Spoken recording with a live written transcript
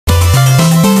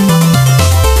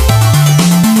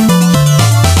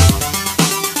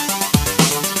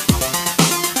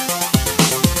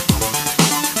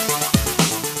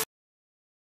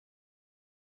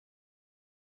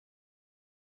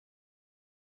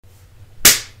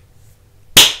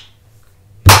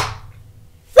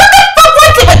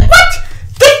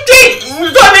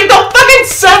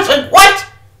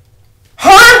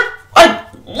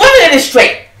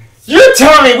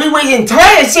telling me we waited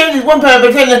entire series one person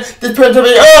pretending this person told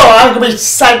me, oh, I'm gonna be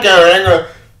psycho and I'm gonna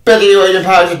build your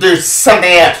power to do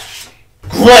something else.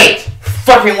 Great!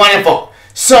 Fucking wonderful!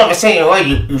 So I'm saying, oh,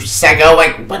 you psycho,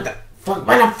 like, what the fuck,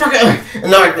 no,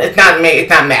 it's not me, it's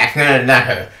not Max, no, not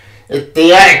her. It's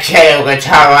the other kid who could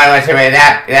tell I was about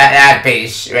that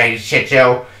piece, right, shit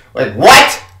show. Like,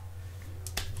 what?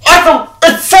 Also,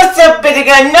 it's such a bit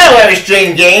of another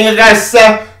strange game, it's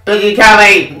got but you kind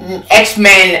of like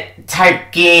X-Men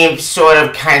type game, sort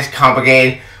of kind of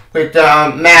complicated, with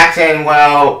Max and,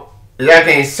 well, that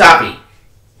thing is Soppy.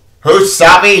 Who's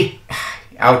Soppy?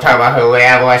 I'll talk about her later.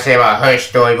 I want to say about her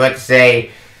story, but to say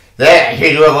that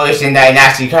huge revolution that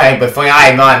Nazi kind, but for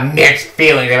I have my mixed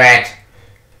feelings about it.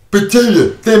 But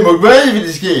Taylor, they're more ready for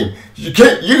this game. You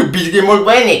can beat the game more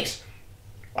ratings.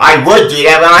 I would do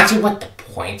that, but honestly, what the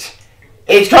point?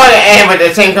 It's going to end with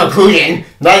the same conclusion.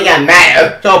 Not gonna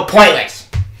matter. So pointless.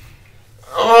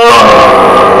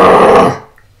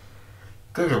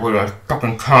 This is what I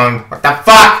fucking time. What the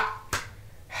fuck?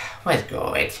 Let's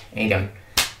go with it.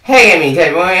 Hey,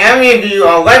 everyone. I'm going to review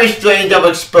on Life is Strange Double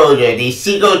Exposure, the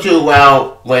sequel to,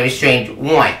 well, Life is Strange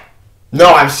 1.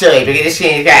 No, I'm silly, because this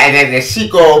game is got the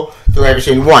sequel to Life is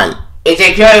Strange 1. It's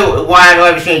actually one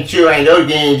Life is Strange 2 and those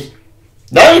games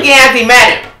actually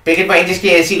matter. Because in this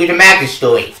game is a sequel to Max's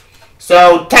story.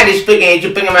 So, technically speaking,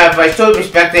 to bring them out from a story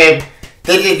perspective,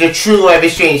 this is the true Life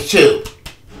is Strange 2.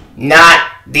 Not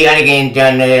the other games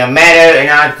that don't matter, and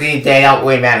honestly, they don't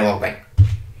really matter open.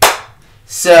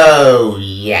 So,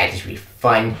 yeah, this will be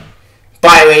fun.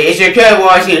 By the way, it's your current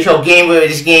watch here, so gameplay of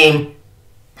this game.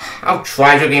 I'll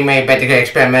try to get my better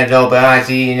experimental, but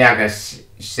honestly, you're not gonna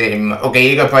see much. Okay,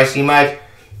 you're gonna probably see much.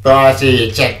 But honestly,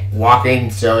 it's just walking,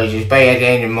 so it's just better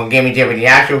than the more gaming different the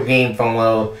actual game from,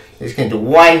 well, this can do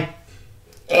 1. And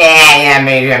that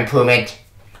made an improvement.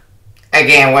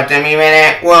 Again, what I mean by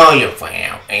that? Well, you'll find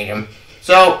out, ain't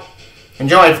So,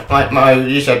 enjoy my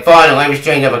you said fun and Life is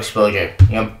Strange Double Exposure.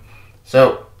 Yep.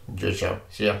 So, enjoy the show.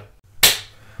 See ya.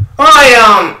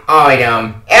 Alright,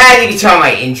 as you can tell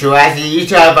my intro, as you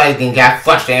tell about things got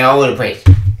frustrating all over the place.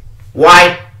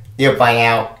 Why? You'll find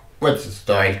out. What's the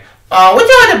story?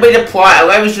 What's the bigger plot of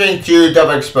Life is Strange 2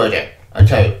 Double Exposure? I'll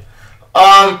tell you.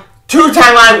 2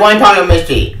 timeline, 1 part of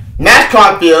mystery. Max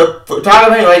Caulfield,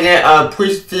 photographer and resident of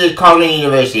prestigious Colgate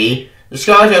University,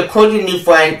 discovers her close new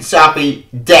friend, Sophie,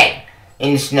 dead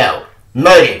in the snow.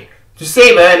 Murdered. To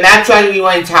save her, Max tries to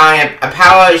rewind time, a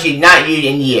power she's not used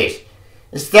in years.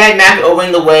 Instead, Max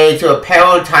opens the way to a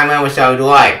parallel timeline with Sophie's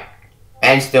alive,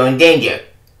 and still in danger.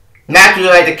 Max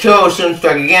realizes the killer will soon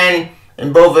strike again,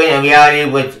 and both are in reality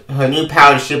with her new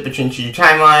power to shift between 2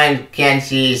 timelines, can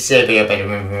see save it up at the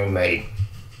murdered.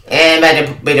 And about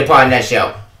to be the part of that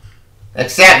show.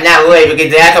 Except not really,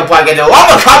 because the actual part gets a lot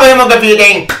more complicated and more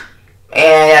confusing.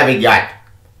 And that we got.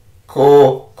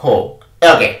 Cool.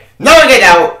 Okay, now we get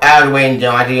out of the way in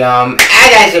Johnny. As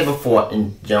I said before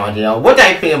in Johnny, what do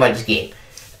I think about this game?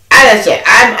 As I said,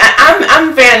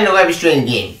 I'm a fan of the Life is Strange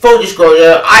game. Full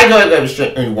disclosure, I enjoyed Life is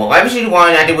Strange 1. Life is Strange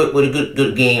 1, I think, was a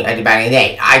good game at the back of the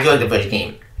day. I enjoyed the first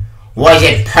game. Was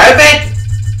it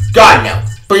perfect? God, no.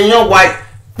 But you know what?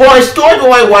 For a story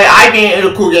point, I think it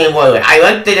was a cool game. I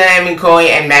liked the dynamic Chloe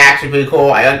and Max, was pretty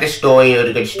cool. I liked the story, it was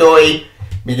a good story.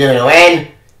 Beginning to end.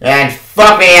 And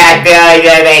fuck me, that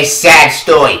very sad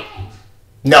story.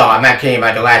 No, I'm not kidding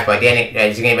about the last part. The ending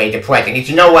is going to be depressing. If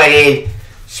you know what it is,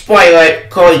 spoiler,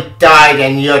 Chloe died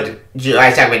and you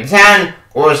guys talk about the town,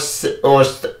 or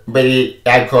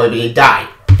Chloe died.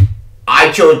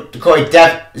 I chose Chloe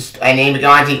death and name of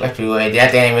Auntie, that's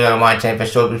the name of Montana for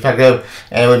story perspective,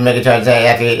 and it would make it turn out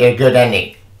that's a good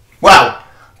ending. Well,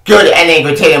 good ending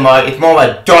for Tatum Mark, it's more of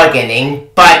a dark ending,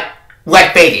 but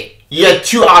let's face it, you have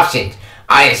 2 options.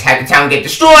 I just have the town get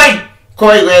destroyed,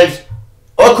 Chloe lives,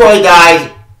 or Chloe dies,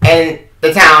 and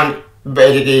the town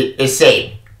basically is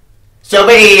saved. So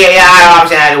basically, I have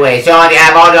option out of the way. So I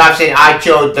have all the options. I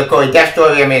chose the Chloe death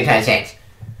story. That made a ton of sense.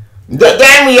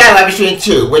 Then we got Life is Strange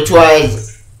 2, which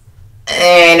was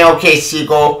an okay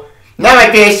sequel. Not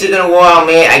my favorite sequel in the world.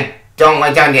 I don't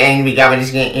like down the end we got with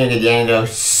this game. The end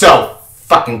was so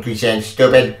fucking cliche and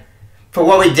stupid. For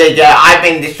what we did there, I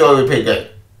think this story was pretty good.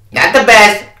 Not the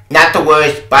best, not the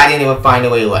worst, but I think they would find the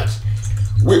way it was.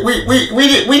 We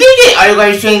did get other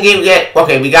Life is Strange game.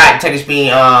 We got technically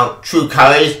speaking True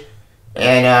Colors.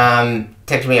 And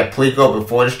technically a prequel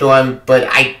before the storm,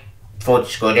 but full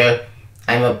disclosure,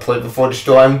 I'm a prequel before the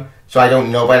storm, so I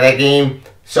don't know about that game.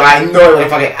 So I know what the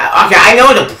fuck I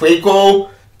know the prequel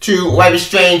to Life is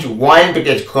Strange 1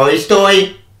 because it's Chloe's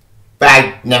story, but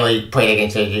I never played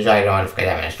against it, so I don't know what the fuck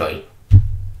that story.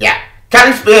 Yeah.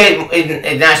 Captain Spirit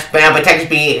is not spin-off, but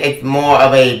technically it's more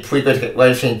of a prequel to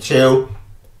Revolution 2.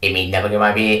 It may never get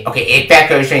my opinion. Okay, it's back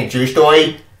to Revolution 2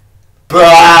 story. But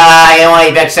I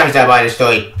only bet some stuff about the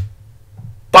story.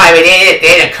 By the way, they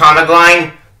did a comic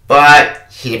line, but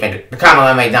the comic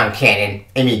line is not canon.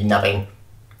 It means nothing.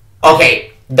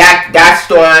 Okay, that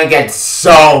storyline gets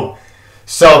so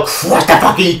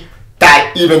clusterfucky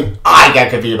that even I got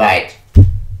confused by it.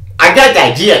 I got the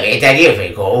idea of it. The idea was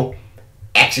pretty cool.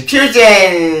 Execution,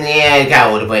 yeah, it got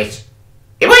all over the place.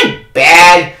 It wasn't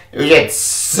bad. It was just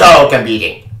so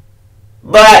confusing.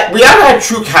 But we also had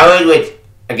True Colors, which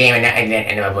a game and I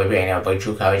never played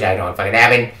True Colors. I don't know if I could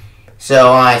happen.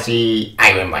 So honestly,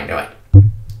 I wouldn't mind doing it.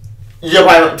 You'll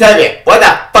probably tell me, what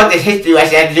the fuck does history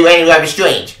lesson have to do with any Life is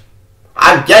Strange?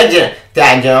 I'm getting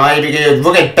that, because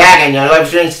looking back at Life is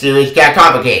Strange series got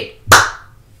complicated.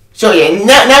 So yeah,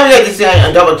 now we got this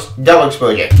on double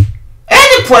exposure.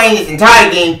 After playing this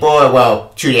entire game for,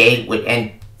 well, 2 days,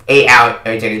 and 8 hours,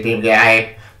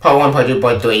 I part 1, part 2,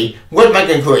 part 3, what's my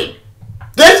conclusion?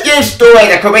 This game's story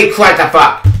is a complete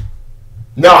clusterfuck.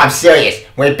 No, I'm serious.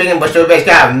 When picking up a story, it's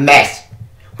kind of a mess.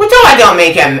 What's all I don't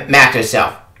make him Max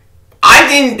herself? I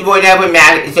think voice actor with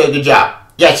Max is a good job.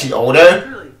 Yes, she's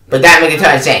older, but that makes a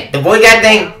ton of sense. The voice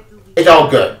acting is all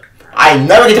good. I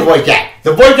never get the voice act.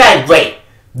 The voice act is great.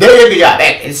 They did a good job.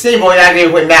 It's the same voice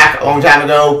acting with Max a long time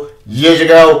ago, years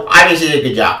ago. I think she did a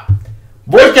good job.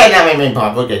 Voice acting not my main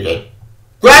part, voice acting good.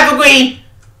 Graphically,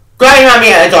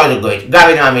 it's all good.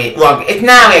 Graphically, well, it's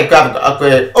not like a graphic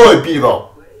upgrade. Oh, it's beautiful.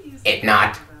 It's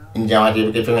not. In general,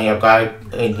 people feeling your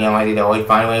guard, in general, they always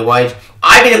find what it was.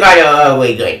 I think the guards are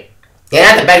really good. They're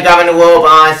not the best guard in the world, but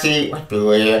honestly, what's the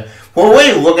way? What were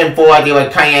you looking for? They were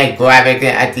kind of graphic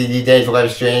at these days for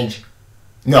Life is Strange?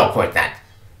 No, of course not.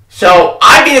 So,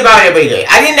 I think the guards are pretty good.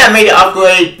 I think that made the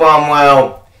upgrade from,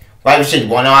 well, Life is Strange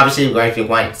 1, obviously. Life is Strange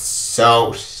 1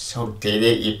 so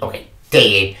dated. Okay,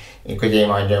 dated. Because they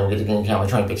might get the game camera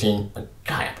 2015.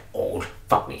 God, I'm old.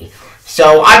 Fuck me.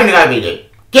 So, I think the guards are pretty good.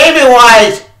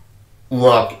 Gaming-wise,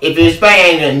 look, if you're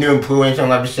expecting a new improvements on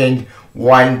Life is Strange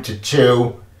 1 to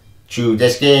 2 to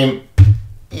this game,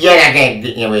 you're not gonna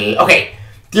get really. Okay,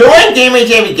 the only gaming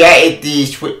thing we get is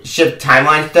the shift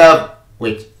timeline stuff,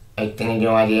 which I think I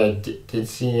no idea I did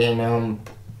see in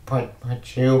part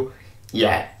 2.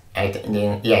 Yeah, I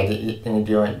think yeah, I didn't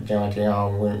do it.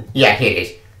 Yeah, here it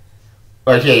is.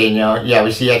 Okay, yeah,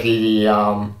 we see at the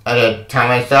other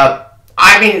timeline stuff.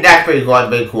 I think that's pretty cool. That's a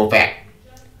pretty cool fact.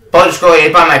 Bonus score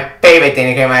is probably my favorite thing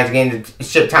that came out of the game. The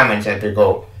shift timeline stuff pretty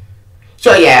cool.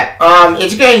 So yeah,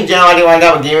 it's good in general. I didn't want to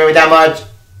have a gaming with that much.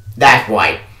 That's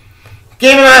why.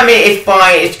 Gaming on me is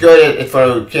fine. It's good. It's for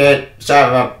a kid. Sorry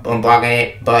if I'm blocking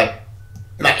it, but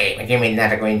my gaming is not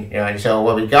that great. So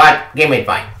what we got, gaming is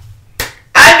fine.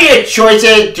 I'd be a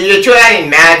choices. Do your choice any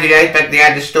matter? Do you expect to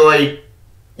add the story?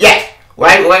 Yes.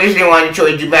 Why does they want the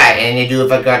choice to do bad? And they do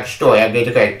if I got the story. I get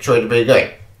the choice to be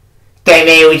good. They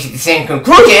may reach the same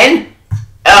conclusion.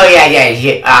 Oh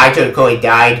yeah. I told Corey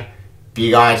died.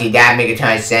 Be honest, that makes a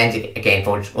ton of sense. Again,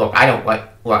 folks, look, I don't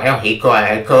hate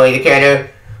Corey the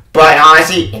character, but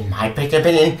honestly, in my personal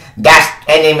opinion, that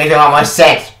ending makes a lot more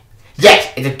sense.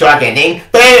 Yes, it's a dark ending,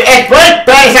 but it's worth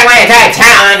burning someone in the entire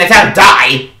town and the town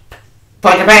die.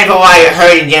 But depending on why you're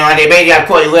hurting, they basically have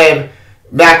Corey live.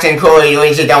 Max and Corey, at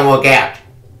least it don't work out.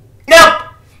 Nope,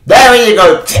 that means you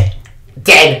go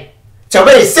dead. So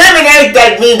really, 7 years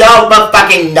that means all but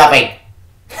fucking nothing.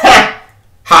 Ha!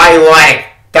 How ironic.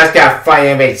 That's got funny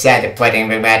and makes sense to play the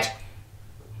big match.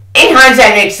 In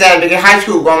hindsight, it makes sense because high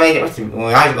school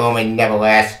woman never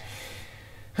lasts.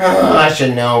 I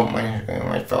should know.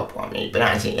 My fault on me, but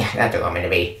honestly, that's what I'm gonna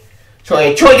be. So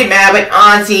I choice it matter, but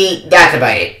honestly, that's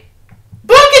about it.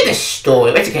 But look at the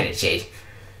story. What's it gonna say?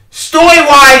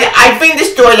 Story-wise, I think the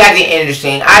story is actually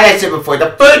interesting. As I said before,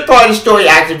 the first part of the story is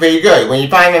actually pretty good. When you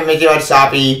find out Missy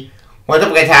Sapi, what the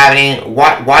fuck is happening,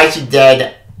 why is she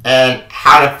dead, and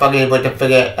how the fuck is able to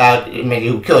figure out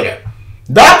who killed her.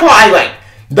 That part I like.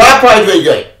 That part is really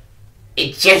good.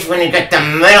 It's just when you get the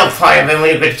middle part of it,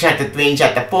 when you get to chapter 3 and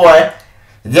chapter 4,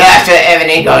 that's where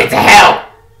everything goes to hell.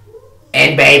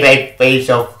 And baby,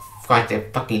 so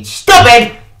fucking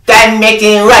stupid, that makes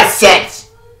any less sense.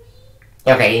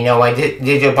 Okay, you know what, this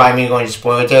is probably me going to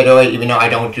spoil territory, even though I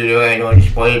don't do it, I don't want to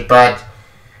spoil it, but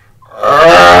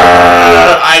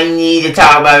I need to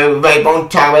talk about it. If I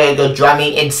won't talk about it, it'll drive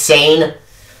me insane.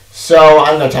 So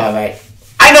I'm gonna talk about it.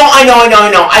 I know.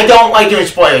 I don't like doing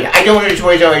spoilers. I don't want to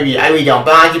spoil it review. I really don't.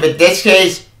 But honestly, with this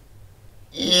case,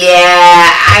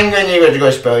 yeah, I'm gonna need to go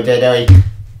spoil territory.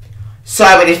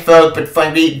 Sorry about this, folks, but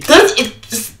frankly,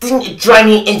 this thing drives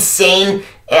me insane.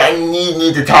 I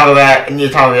need to talk about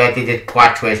this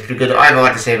plot twist because I have a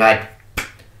lot to say about it.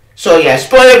 So yeah,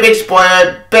 spoiler, big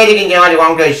spoiler. Basically, get on the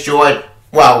long story short.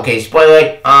 Well, okay,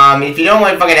 spoiler. If you don't know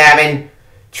what fucking happened,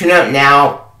 tune out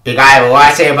now. Because I have a lot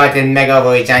to say about the mega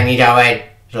overreach. I need to talk about it.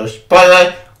 So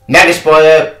spoiler, mega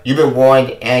spoiler. You've been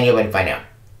warned, and you're about to find out.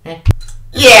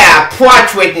 Yeah, plot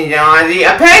twist in the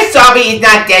apparently Sophie is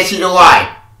not dead. She's alive.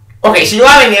 Okay, she's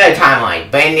alive in the other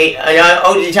timeline, but in the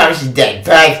OG time she's dead.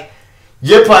 But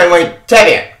you're probably going,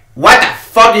 Tevye, what the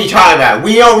fuck are you talking about?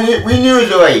 We knew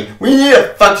it already. We knew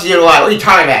the fuck she's alive. What are you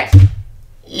talking about?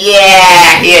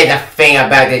 Yeah, here's the thing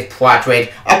about this plot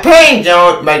twist. Apparently,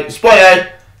 but spoiler,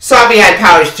 Sophie had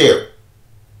powers too.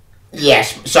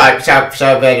 Yes, sorry,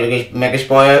 mega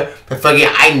spoiler, but fucking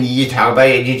I need to talk about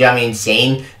it. It just drove me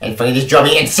insane, and fucking just drove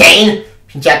me insane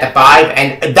in chapter 5,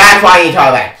 and that's why I need to talk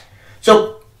about it.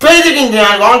 So, basically,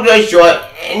 long story short,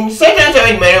 in second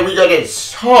every minute, we got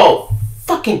this whole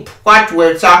fucking plot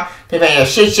twist, preparing a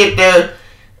shapeshifter,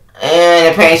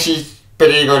 and apparently she's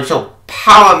basically going so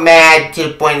power mad to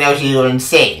the point that she's going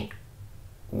insane.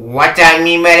 What I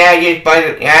mean by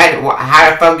that,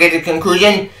 how the fuck get the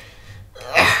conclusion?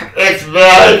 It's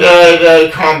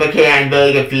very complicated and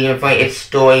very confusing for its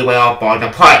story where it all falls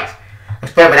apart.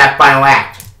 Especially with that final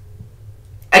act.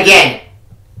 Again,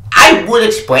 I would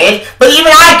explain it, but even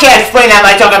I can't explain that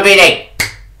myself every day.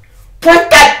 But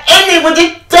that ending was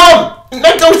just dumb. It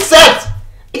makes no sense.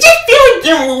 It just feels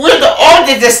like we're the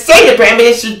audience to say the brand,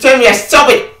 but she turned me a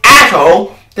selfish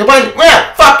asshole. The point,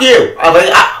 well, fuck you.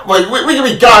 We can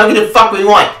be done. We can do the fuck we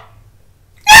want.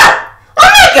 No! I'm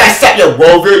not gonna accept your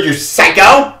worldview, you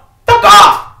psycho! Fuck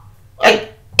off!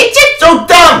 Like, it's just so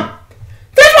dumb!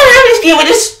 That's what happens to you with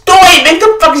this story! Make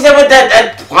the fuck sense with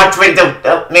that plot twist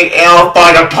to make it all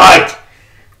fall apart!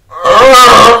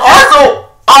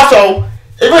 Also,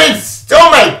 it raises so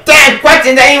many damn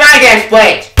questions that even I can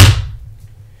explain!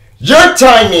 You're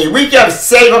telling me we can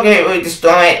save with the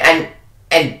story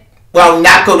and well,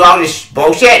 not go down this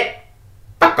bullshit?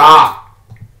 Fuck off!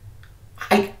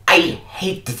 I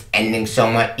hate this ending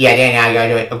so much. Yeah, then I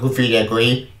gotta agree to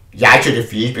agree. Yeah, I should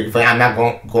refuse because I'm not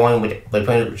going with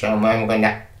the show. I'm going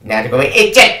not to go with it.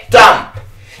 It's just dumb.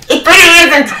 It really is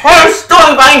the entire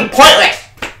story being pointless.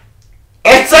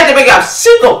 It's such a big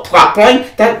single plot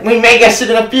point that we may get sick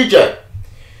in the future.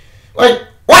 Like,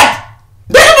 what?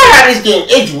 This is what happens in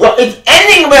this game. It's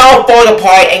ending where it all falls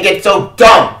apart and gets so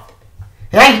dumb.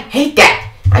 And I hate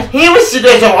that. I hate when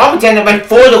secrets are all pretending to be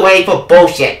forced away for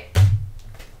bullshit.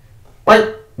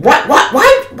 Like, why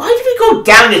did we go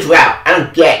down this route? I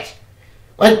don't get it.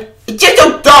 Like, it's just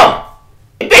so dumb.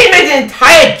 It basically makes the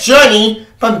entire journey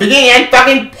from beginning to end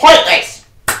fucking pointless.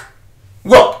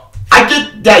 Look, I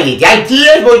get the idea. The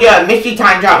idea is we'll do a mystery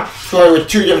time travel story with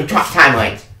two different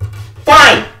timelines.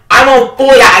 Fine, I'm all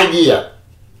for that idea.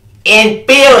 In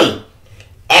theory.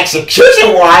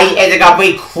 Execution-wise, it's gonna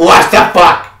be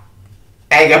clusterfuck.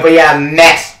 And it's gonna be a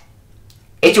mess.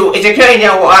 It's a character,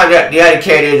 the other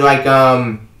characters like,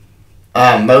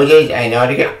 Moses, I know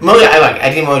Moses,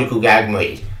 I think Moses is a cool guy,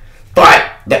 Moses. But,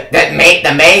 the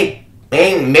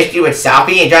main mystery with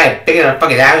Sophie and trying to figure out what the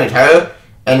fuck is happening with her,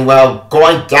 and well,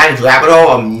 going down this rabbit hole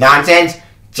of nonsense,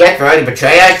 just for her to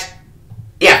betray us?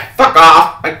 Yeah, fuck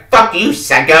off. Like, fuck you,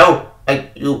 psycho.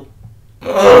 Like, you,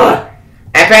 ugh.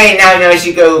 And apparently now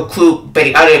she go recruit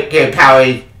the other character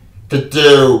powers to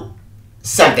do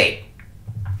something.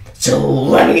 So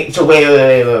wait.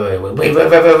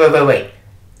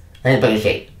 Let me put it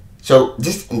straight. So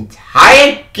this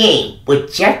entire game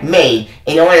was just made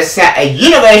in order to set a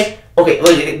universe. Okay,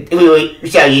 we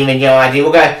set a universe generosity.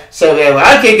 We're gonna say we're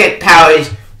gonna get powers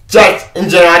just in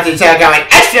generosity instead of going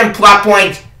extra plot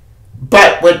points,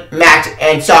 but with Max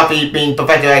and Sophie being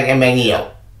Professor X and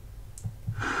Magneto.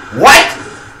 What?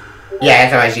 Yeah,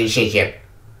 that's how I see shit.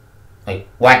 Like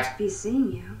what? Be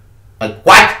seeing you. Like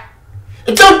what?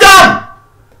 It's so dumb!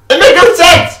 It makes no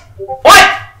sense! What?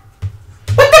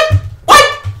 What the?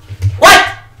 What?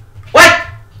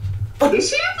 Is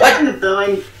she on the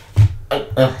villain?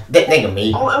 Think of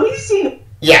me. Oh, are we seeing?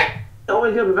 Yeah. Oh,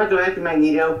 is it Professor X and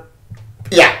Magneto?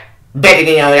 Yeah.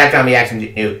 Basically, that's what I'm reacting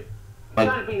to you.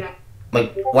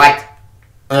 Like what?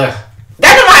 Ugh.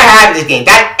 That's what I have in this game.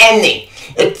 That ending.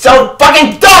 It's so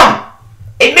fucking dumb!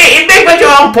 It makes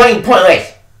your own point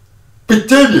pointless. But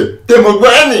Tevye, there's more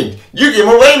ending. You get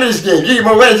more rain in this game. You get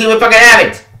more rain and see what fucking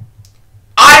happens.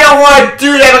 I don't want to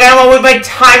do that. I don't want to waste my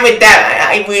time with that.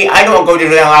 I don't want to go to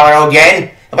the lava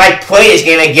again. If I play this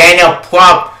game again, it'll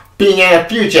prompt being in the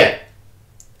future.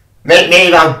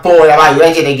 Maybe I'm bored. I might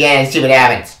rent it again and see what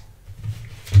happens.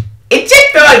 It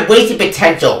just felt like wasted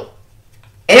potential.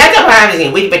 And that's what happens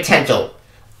in wasted potential.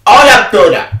 All that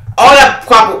build-up, all that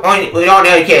plot was all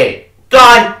dedicated.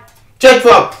 Gone. Just for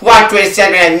a plot twist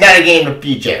set in another game in the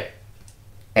future.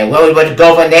 And where we want to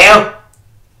go from there?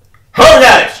 Who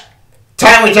knows?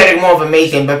 Time we take more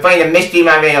information, but finding the mystery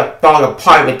might be fall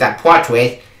apart with that plot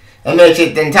twist, and makes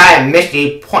it the entire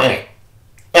mystery pointless.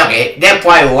 Okay, there's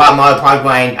probably a lot more parts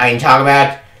I can talk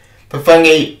about, but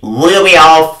frankly, we'll be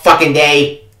all fucking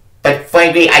day. But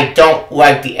frankly, I don't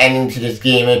like the ending to this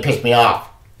game. It pissed me off.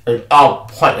 It was all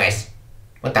pointless.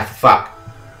 What the fuck?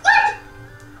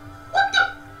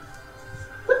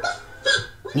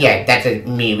 Yeah, that's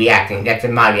me reacting. That's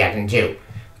my reaction too.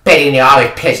 Betting they're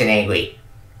always pissed and angry.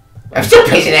 I'm still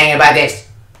pissed and angry about this.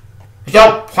 It's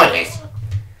all pointless.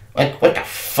 Like, what the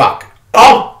fuck?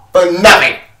 All for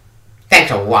nothing.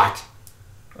 Thanks a lot.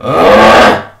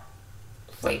 Ugh.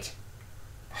 Wait.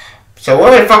 So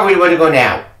where the fuck are we going to go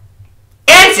now?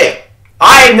 Answer!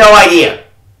 I have no idea.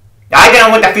 I don't know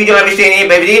what the future of Life is Strange is,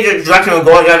 but if it is the direction we're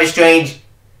going to Life is Strange,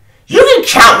 you can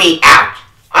count me out.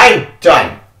 I'm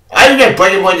done. I'm just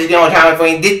breaking point this game all the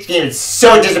time. This game is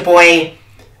so disappointing,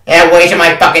 and I'm wasting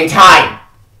my fucking time.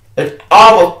 It's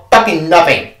all for fucking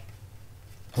nothing.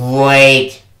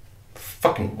 Great.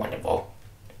 Fucking wonderful.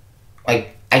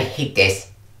 Like, I hate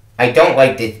this. I don't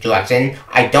like this direction.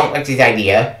 I don't like this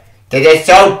idea. This is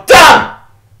so dumb!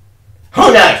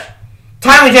 Who knows?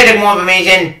 Time we take more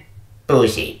information.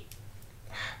 Bullshit.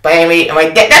 But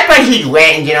anyway, that's my huge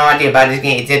rant in generality about this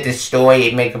game. It's just the story.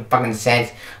 It makes fucking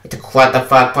sense. What the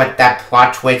fuck? But that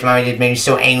plot twist just made me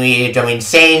so angry. It's so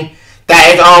insane.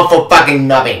 That is all for fucking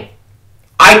nothing.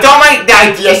 I don't like the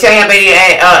idea of setting up a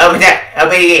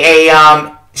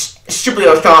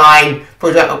superhero storyline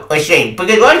for Life is Strange.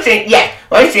 Because Life is Strange, yes,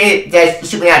 Life is Strange does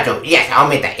supernatural. Yes, I'll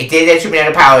admit that. It did have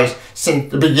supernatural powers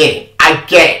since the beginning. I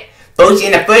get it. Those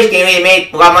in the first game, it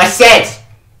made a lot more sense.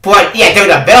 But, yeah, there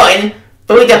was a villain.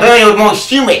 But with the villain, it was more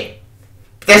human.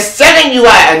 The second you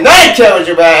add another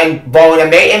character involved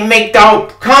in it make the whole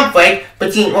conflict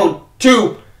between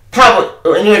two power,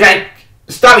 and you were trying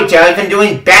to stop each other from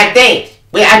doing bad things.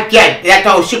 Well, I get that's the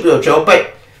whole superhero show,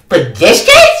 but this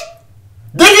case?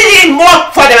 This is even more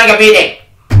fundamental confusing.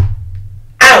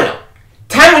 I don't know.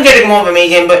 Time to get more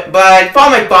information, but for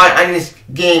my thought on this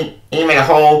game as a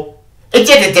whole, it's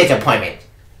just a disappointment.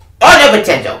 All the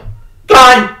potential.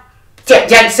 Gone.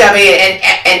 Just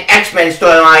an X-Men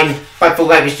storyline, but for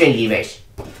Life is Strange universe.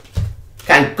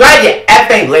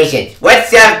 Congratulations!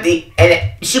 Let's have the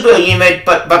superhero universe,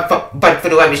 but for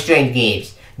the Life is Strange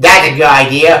games. That's a good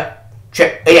idea.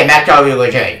 Yeah, Matt Charlie will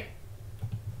return.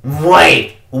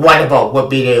 Great, wonderful. What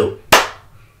we do?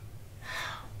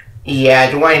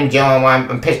 Yeah, the one in general why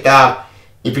I'm pissed off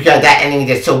is because that ending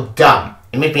is just so dumb.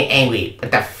 It makes me angry.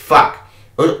 What the fuck?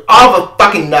 It was all for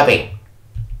fucking nothing.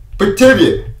 But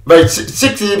Tibia, like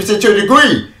 60% to a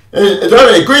degree. And if I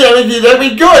don't agree, I think that'd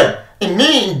be good. And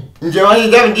me, Johnny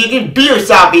Devin, you can be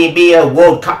yourself and be a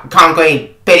world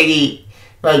conquering, be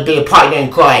a partner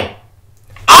in crime.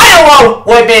 I don't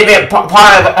want to be a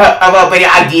part of an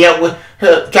idea with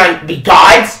trying to be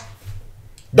gods.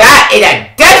 That is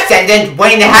a death sentence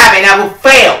waiting to happen. I will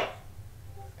fail.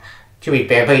 To be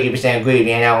fair, 50% agree with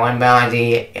me on that one, but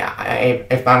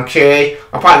if I'm curious,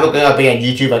 I'll probably look it up on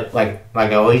YouTube like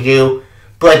I always do.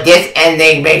 But this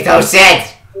ending makes no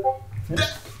sense.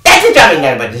 That's the dumb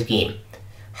thing about this game.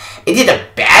 Is it a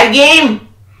bad game?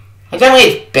 I don't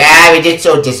think it's bad, it's just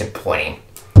so disappointing.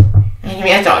 I mean,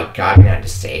 that's all I got to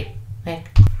say.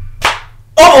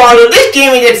 Overall, this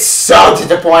game is just so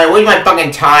disappointing. Waste my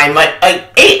fucking time. Like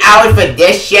 8 hours for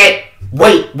this shit?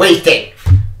 Wasted.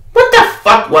 What the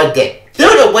fuck was it? They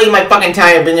would have wasted my fucking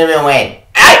time to bring them in.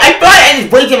 I thought I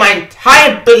just wasted my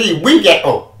entire busy weekend.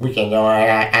 Oh, weekend, no,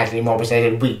 actually more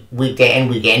precisely weekday and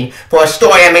weekend for a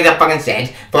story that makes no fucking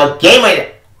sense. For a game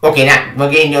like, okay, not for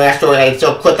a game that story that is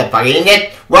so close to fucking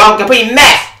it. Well, complete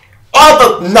mess.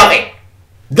 All for nothing.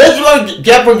 This is what you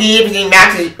get from the evening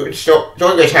Max's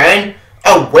story return.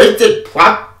 A wasted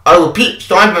plot, a repeat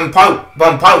story from part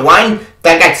 1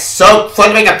 that got so close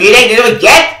to make a feeling. Did you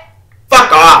get?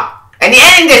 Fuck off. And the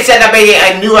ending just set up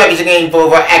a new episode game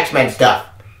for X-Men stuff.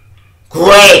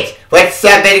 Great! Let's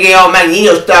set up all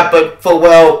Magneto stuff, but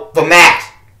for Max.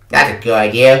 That's a good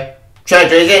idea.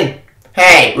 Translation?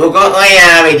 Hey, we're going to lay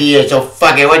out an idea, so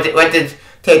fuck it. Let's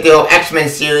take the old X-Men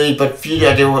series, but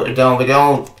future with their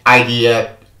own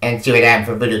idea and see what happens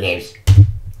for video games.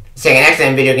 Second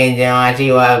X-Men video games, I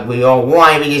see we all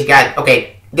want. We just got,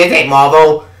 okay, this ain't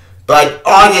Marvel, but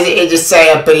all this is just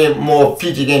say a bit more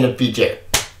future game in the future.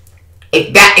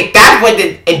 If that's what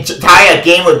the entire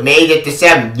game was made, is to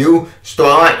set up new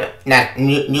storyline, not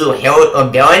new heroes or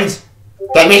villains,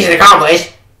 that mission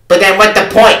accomplished. But then what's the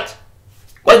point?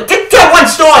 Well, just tell one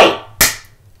story.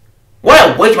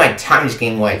 What a waste of my time this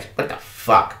game was. What the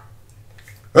fuck?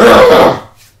 Ugh.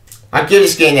 I'll give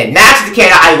this game that. Max is the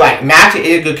character I like. Max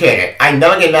is a good character. I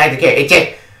never get mad at the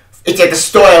character. It's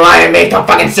just the storyline that makes no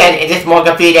fucking sense. It's just more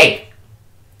confusing.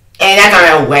 And that's not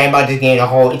what I'm worrying about this game as a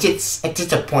whole. It's just a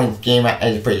disappointing game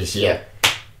as a previous year.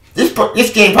 This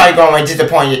game probably going to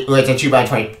disappoint with a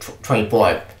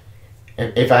 2024.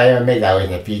 If I ever make that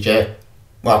list in the future.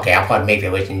 Well, okay, I'll probably make the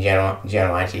list in general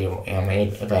actually. I mean,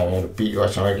 if I ever beat you or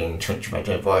something in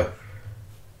 2024.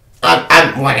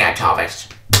 I'm running out of topics.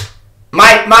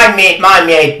 My main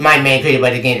critic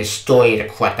about the game is the story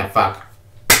is what the fuck.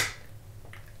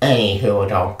 Anywho,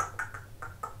 though.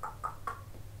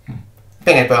 I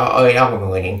think that's about alright, I'll be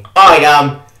winning. Alright,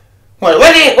 what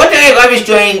the live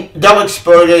streaming double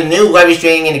exposure, new live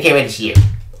streaming in the camera this year?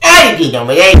 I think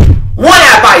number 8. 1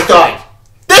 out of 5 stars.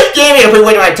 This game is a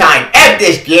waste of my time. F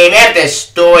this game, F this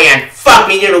story, and fuck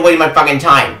me, you're wasting my fucking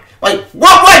time. Like,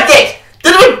 what was this?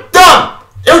 This was dumb.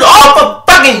 It was all for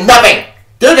fucking nothing.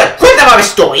 There was a quick about a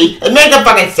story, it made no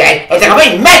fucking sense, it's a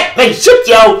complete mess, shit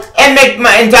show, and make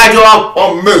my entire show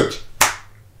all moot.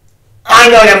 I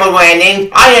know that multiple ending.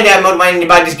 I know that multiple ending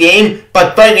about this game,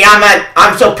 but frankly,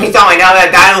 I'm so pissed off right now that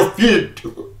I refuse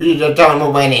to tell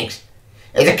multiple endings.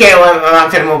 It's a kid when I'm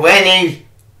telling multiple endings.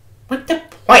 What's the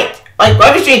point? Like,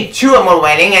 Live Stream 2 of multiple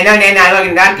ending, and then I look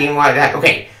at that game like that.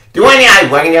 Okay, the one thing I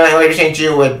was working on Live Stream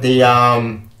 2 with the,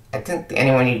 I think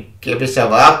anyone you give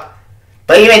yourself up.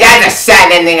 But even that's a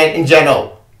sad ending in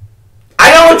general.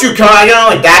 I don't know what you call it. I don't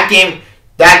know what that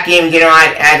game, you know,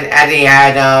 as he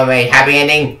had a happy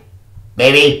ending.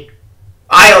 Maybe.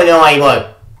 I don't know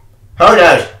anymore. Who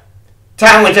knows?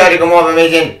 Time will tell to go more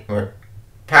information.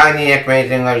 Power need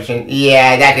explanation.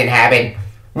 Yeah, that didn't happen.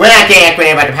 We're not getting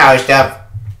explanation about the power stuff.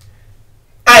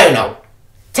 I don't know.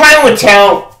 Time will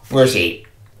tell. We'll see.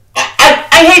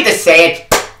 I hate to say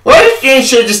it. Live Stream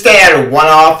should just stay out of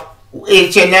one-off.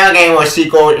 It should never get into a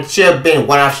sequel. It should have been a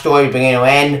one-off story beginning to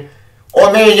end.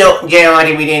 Or maybe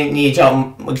generally we didn't need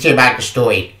to say back the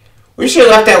story. We should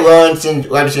have left that alone since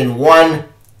episode 1,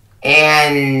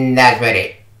 and that's about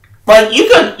it. But you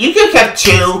could have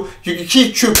 2, you could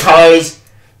keep True Colors,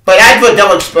 but as for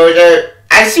double exposure,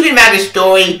 as Super Mario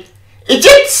story, it's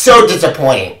just so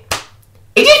disappointing.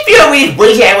 It just feels like we just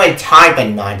wasted everyone's time for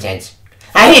nonsense.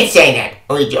 I hate saying that.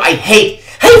 I hate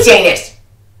saying this.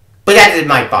 But that is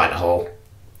my fault, whole.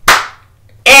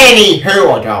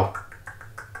 Anywho, though.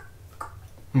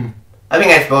 I think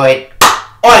that's for it.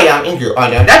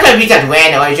 That's why we just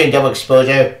ran the double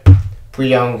exposure.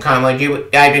 Please comment do you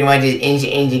guys think about this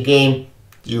in the game.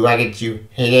 Do you like it? Do you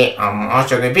hate it?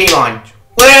 Also gonna be on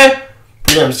Twitter.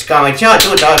 Please comment down to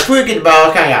the quick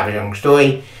about kind of a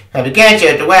story. Have you can't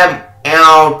share the web and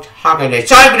I'll talk about it.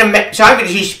 Sorry for the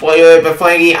huge spoiler, but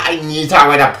frankly, I need to talk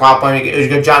about that plot point. It was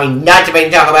gonna drive me nuts if I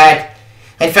didn't talk about it.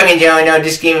 And fucking Joe, no,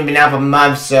 this game has been out for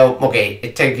months, so okay,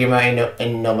 it technically came out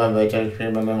in November.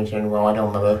 Well, I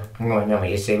don't remember. I'm going to remember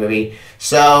yesterday, maybe.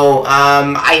 So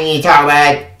I need to talk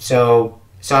about it. So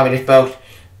sorry for this, folks.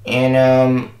 And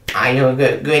I have a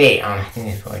good day. I think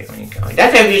that's probably when you go.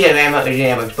 That's how you should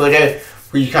have exposure.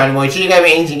 Please comment more. See you guys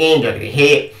in the game. Don't forget to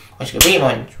hit. Watch the video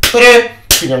on Twitter.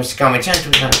 Please comment down to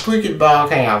the quick ball.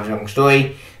 Kind of a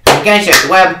story. You guys check the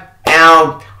web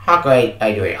out. How can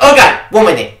I do it? Oh god, one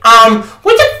more thing.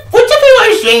 What's the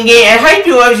favorite string game and how do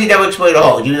you obviously double exploit the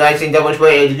whole? Do you like saying double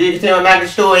exploit as a good thing about the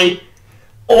story?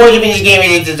 Or do you think this game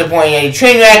is disappointing and a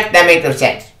train wreck? That makes no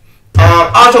sense.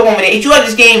 Also one more thing. If you like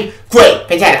this game, great,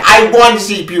 fantastic. I want to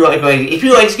see people like it. If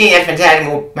you like this game, that's fantastic.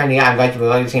 Well, I'm glad you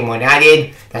like this game more than I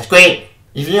did. That's great.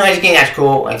 If you like this game, that's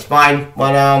cool, that's fine.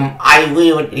 But I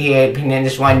really want to hear your opinion on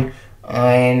this one.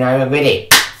 And I have a great day.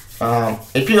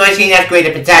 If you like this game, that's great,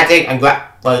 that's fantastic. I'm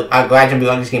glad somebody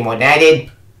liked this game more than I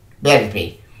did. That's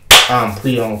me.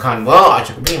 Please don't comment below. I'll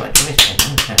check pretty much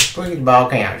please about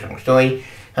okay, I have a story.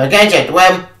 Again, check the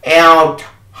web and I'll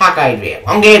talk about it.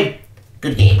 I'm good.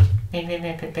 Good game.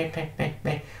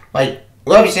 Like,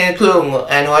 love you, Santa Cruz,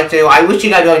 and also I wish you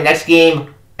guys go to the next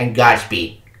game and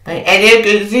Godspeed. And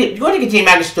if you want to continue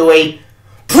about the story,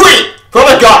 please, oh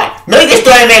my god, make the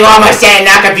story make all my sense,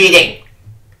 not confusing.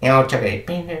 And I'll check it.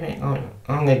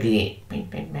 I'm gonna be it.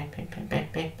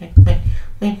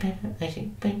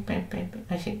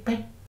 I think,